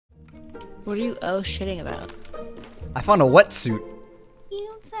What are you shitting about? I found a wetsuit.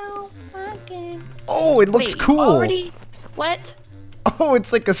 You so fucking... Oh, it looks cool. Already? What? Oh,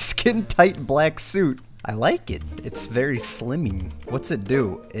 it's like a skin-tight black suit. I like it. It's very slimming. What's it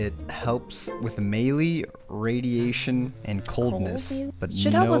do? It helps with melee, radiation, and coldness. But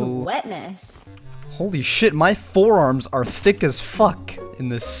should help with wetness. Holy shit, my forearms are thick as fuck in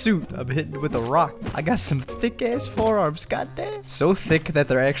this suit. I'm hitting with a rock. I got some thick ass forearms, goddamn. So thick that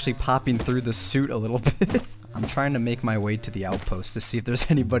they're actually popping through the suit a little bit. I'm trying to make my way to the outpost to see if there's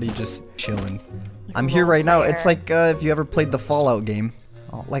anybody just chilling. I'm here right now. It's like if you ever played the Fallout game.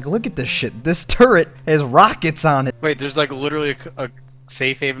 Oh, like, look at this shit. This turret has rockets on it. Wait, there's like literally a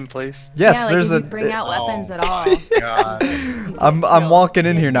safe haven place? Yes, yeah, like there's if a... you bring out weapons at all. God. I'm walking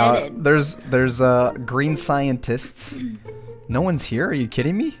in here now. There's green scientists. No one's here? Are you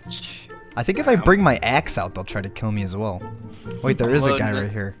kidding me? I think if I bring my axe out, they'll try to kill me as well. Wait, there is a guy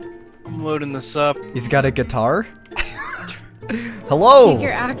right here. I'm loading this up. He's got a guitar? Hello! Take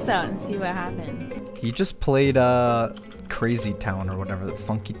your axe out and see what happens. He just played Crazy Town or whatever, the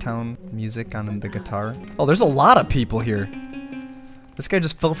Funky Town music on the guitar. Oh, there's a lot of people here. This guy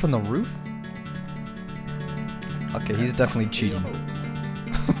just fell from the roof? Okay, he's definitely cheating.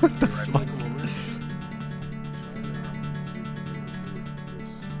 What the fuck?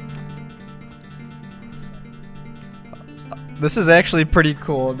 This is actually pretty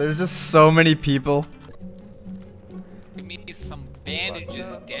cool. There's just so many people. Give me some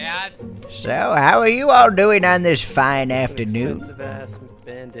bandages, Dad. So, how are you all doing on this fine afternoon?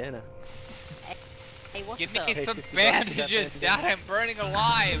 Bandana. Hey, Give me some bandages, Dad. I'm burning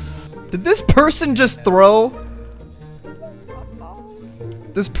alive. Did this person just throw?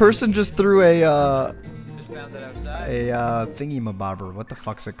 This person just threw a thingy-mabobber. What the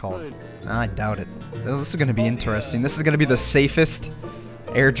fuck's it called? I doubt it. This is gonna be interesting. This is gonna be the safest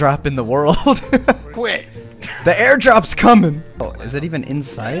airdrop in the world. Quit. The airdrop's coming. Oh, is it even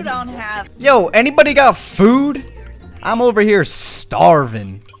inside? You don't have... Yo, anybody got food? I'm over here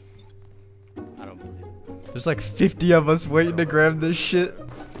starving. I don't believe it. There's like 50 of us waiting to grab this shit.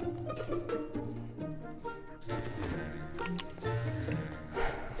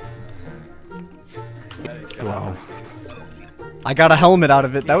 Wow. I got a helmet out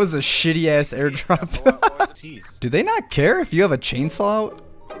of it. That was a shitty ass airdrop. Do they not care if you have a chainsaw out?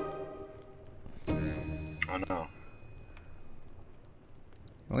 I know.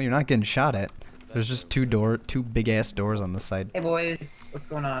 Well, you're not getting shot at. There's just two big ass doors on the side. Hey boys, what's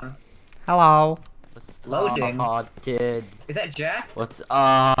going on? Hello. What's Loading. up, kids? Is that Jack? What's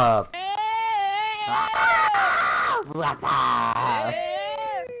up? What's up?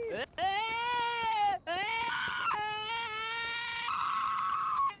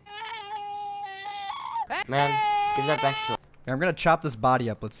 Man, give that back to him. I'm gonna chop this body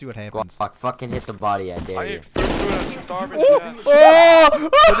up. Let's see what happens. Fuck, fucking hit the body, I dare you. Oh!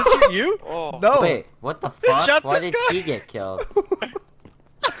 What did you? Oh. No. Wait, what the fuck? Shot Why this did guy. he get killed?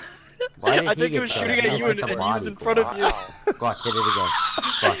 Why did I he think he get was killed? shooting at you and he was in front of you. Guac, hit it again.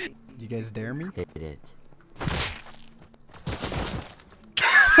 Guac, You guys dare me? hit it.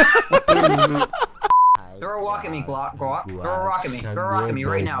 Throw a rock at me, Guac. Throw a rock at me. Throw a rock at me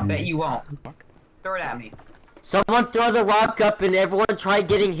right now. Bet you won't. Throw it at me. Someone throw the rock up and everyone try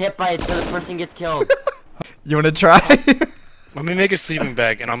getting hit by it so the person gets killed. You wanna try? Let me make a sleeping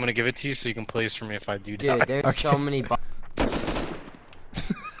bag and I'm gonna give it to you so you can place for me if I do die. Dude, there's so many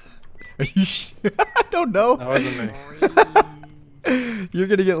Are you sure? I don't know. That wasn't me. You're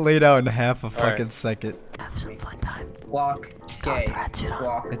gonna get laid out in half a right. fucking second. Have some fun time. Guac. Gay.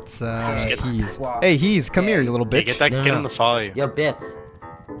 Guac. It's Gay. He's. Guac. Hey, He's, come here, you little Hey, bitch. get that kid in the follow you. Yo, Bits.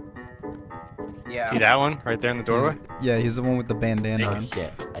 Yeah. See that one right there in the doorway? Yeah, he's the one with the bandana Oh on.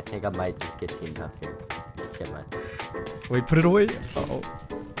 shit, I think I might just get teamed up here. Shit, man. Wait, put it away. Uh-oh.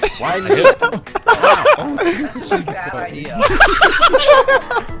 Why I hit it. This is a bad idea.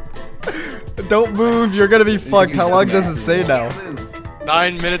 Don't move, you're gonna be fucked. How long does it say now?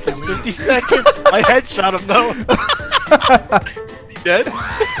 9 minutes and 50 seconds. I headshot him though. He dead?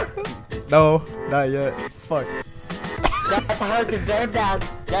 No, not yet. Fuck. That hurt the very bad.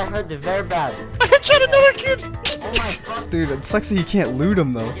 That hurt the very bad. I headshot another kid. Oh my fuck. Dude, it sucks that you can't loot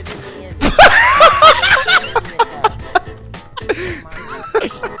him though. Give me the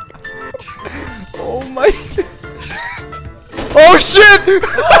Oh my. Oh shit!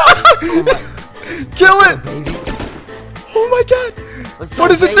 Kill it! baby. Oh my god! Let's What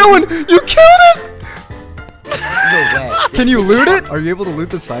go, is it baby. doing? You killed it! No way. Can you loot it? Are you able to loot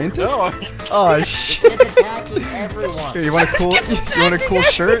the scientist? No. Oh shit! It's attacking everyone. Here, you want a cool? You want a cool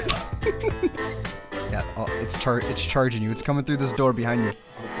shirt? Yeah. Oh, it's charging you. It's coming through this door behind you.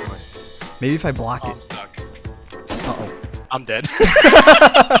 Maybe if I block Oh, I'm it. stuck. Uh-oh. I'm dead.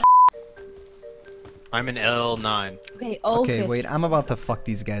 I'm in L9. Okay, Okay, wait, I'm about to fuck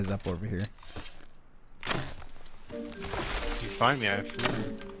these guys up over here. You find me, I have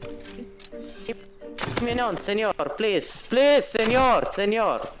food. Leave me alone, senor, please. Please, senor,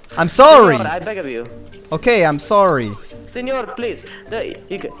 senor. I'm sorry! Senor, I beg of you. Okay, I'm sorry. Senor, please.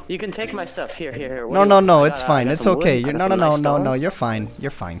 You can take my stuff. Here, here, here. What No, do no, you no, want? it's I fine. got It's some wood, okay. I You're, got no, no, some no, nice no, stone. no, you're fine.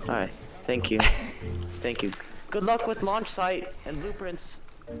 You're fine. Alright, thank you. Thank you. Good luck with launch site and blueprints.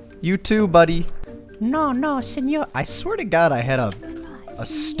 You too, buddy. No, no, senor. I swear to God, I had a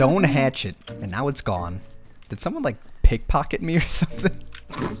stone hatchet, and now it's gone. Did someone, like, pickpocket me or something?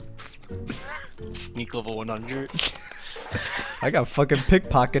 Sneak level 100. I got fucking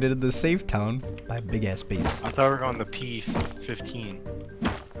pickpocketed in the safe town by a big-ass base. I thought we were on the P15.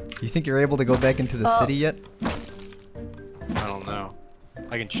 You think you're able to go back into the city yet? I don't know.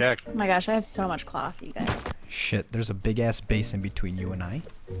 I can check. Oh my gosh, I have so much cloth, you guys. Shit, there's a big-ass base in between you and I.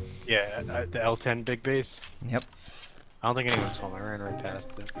 Yeah, the L10 big base. Yep. I don't think anyone's home. I ran right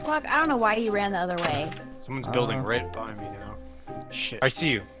past it. Guac, I don't know why you ran the other way. Someone's building right behind me now. Shit. I see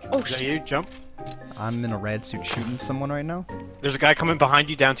you. Oh, Is that shit. you? Jump. I'm in a rad suit shooting someone right now. There's a guy coming behind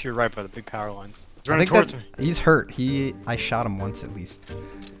you down to your right by the big power lines. He's I running think towards me. he's hurt. I shot him once at least.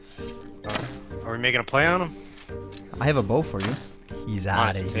 Are we making a play on him? I have a bow for you. He's On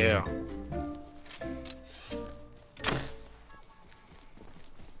out his of here. tail.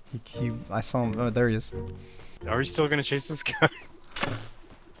 I saw him. Oh, there he is. Are we still gonna chase this guy?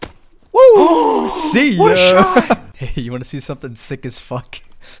 Woo! See ya! What a shot! Hey, you want to see something sick as fuck?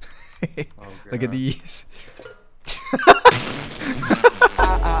 Look at God. these. Do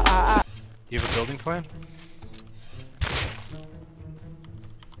you have a building plan?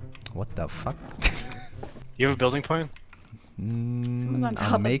 What the fuck? Do you have a building plan? Someone's on top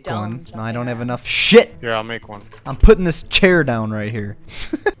I'll of make Dome one. No, I don't jumping have out. enough shit. Here, I'll make one. I'm putting this chair down right here.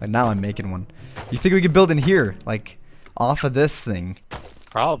 And now I'm making one. You think we could build in here, like off of this thing?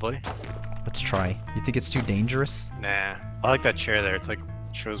 Probably. Let's try. You think it's too dangerous? Nah. I like that chair there. It's like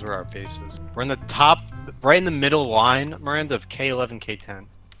shows where our base is. We're in the top, right in the middle line, Miranda, of K11, K10.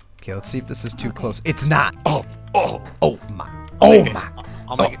 Okay, let's see if this is too close. It's not. Oh, oh, Oh my. I'll Oh make it. my.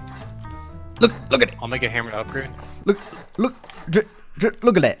 I'll make it. Look at it. I'll make a hammered upgrade. Look at that.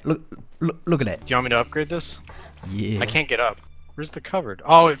 Look at that. Do you want me to upgrade this? Yeah. I can't get up. Where's the cupboard?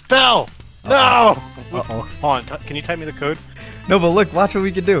 Oh, it fell! No! Uh-oh. Hold on, can you type me the code? No, but look, watch what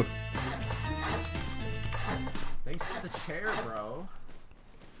we can do. Thanks for the chair, bro.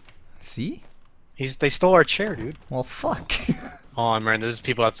 See? They stole our chair, dude. Well, fuck. Hold on, Miranda, there's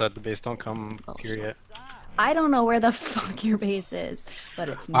people outside the base. Don't come here yet. I don't know where the fuck your base is, but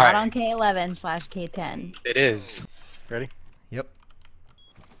it's not Alright. on K11/K10. It is. Ready? Yep.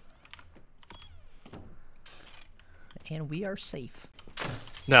 And we are safe.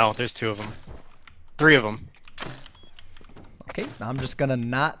 No, there's 2 of them. 3 of them. Okay, I'm just gonna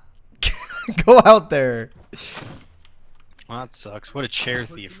not go out there. Well, that sucks. What a chair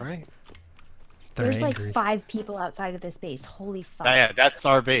thief, right? They're There's angry. like 5 people outside of this base. Holy fuck. Yeah, that's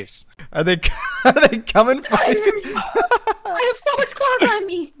our base. Are they coming for you? I have so much cloth on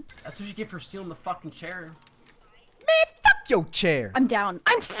me. That's what you get for stealing the fucking chair. Man, fuck your chair. I'm down.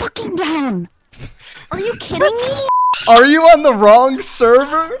 I'm fucking down. Are you kidding me? Are you on the wrong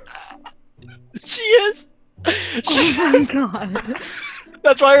server? She is! Oh my god.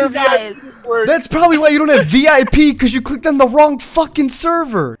 That's why her Guys. VIP works. That's probably why you don't have VIP, because you clicked on the wrong fucking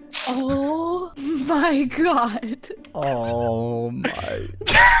server. Oh my god. Oh my.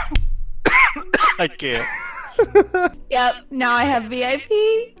 I can't. Yep, now I have VIP.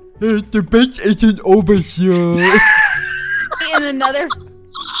 The base isn't over here. And another.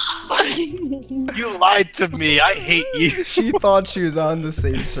 You lied to me. I hate you. She thought she was on the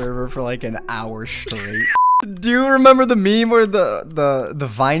same server for like an hour straight. Do you remember the meme where the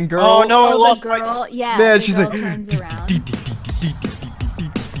Vine girl? Oh no, I Oh, lost the my. girl. Yeah. Man, the she's girl like. turns around.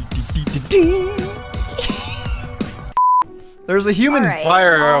 There's a human. Alright,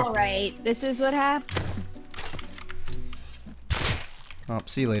 Fire arrow. alright. This is what happened. Oh,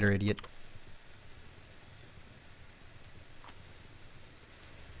 see you later, idiot.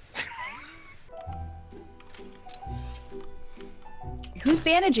 Who's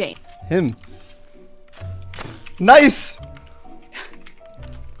bandaging? Him. Nice.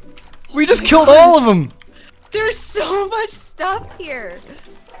 We just killed all of them. There's so much stuff here.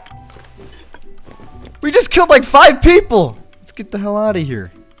 We just killed like 5 people. Let's get the hell out of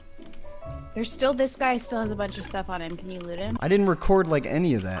here. There's still, this guy still has a bunch of stuff on him. Can you loot him? I didn't record like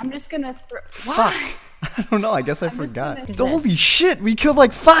any of that. I'm just gonna throw. Fuck. Why? I don't know. I guess I I'm just forgot. gonna- Holy shit! We killed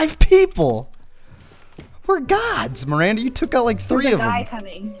like 5 people. We're gods, Miranda. You took out like 3 There's a of guy them.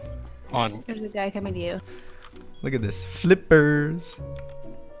 coming. On. There's a guy coming to you. Look at this. Flippers.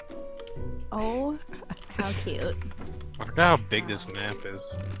 Oh, how cute. I forgot how big this map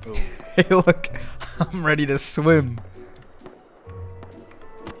is. Oh. Hey, look. I'm ready to swim.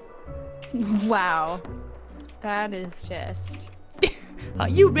 Wow. That is just... Are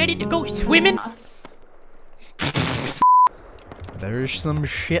you ready to go swimming? There's some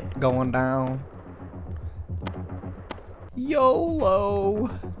shit going down. YOLO.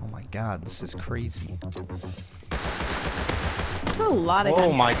 Oh my god, this is crazy. That's a lot of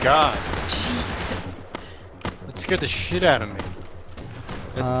Oh my god. Jesus. That scared the shit out of me.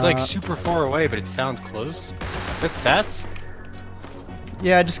 It's like super far away, but it sounds close. That's sats?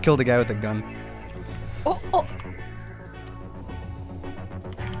 Yeah, I just killed a guy with a gun. Oh, oh.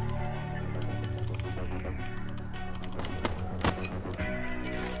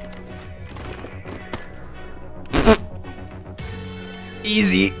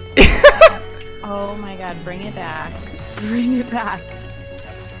 Easy. Oh my god, bring it back. Bring it back.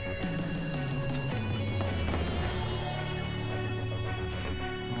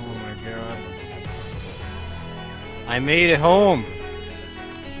 Oh my god. I made it home.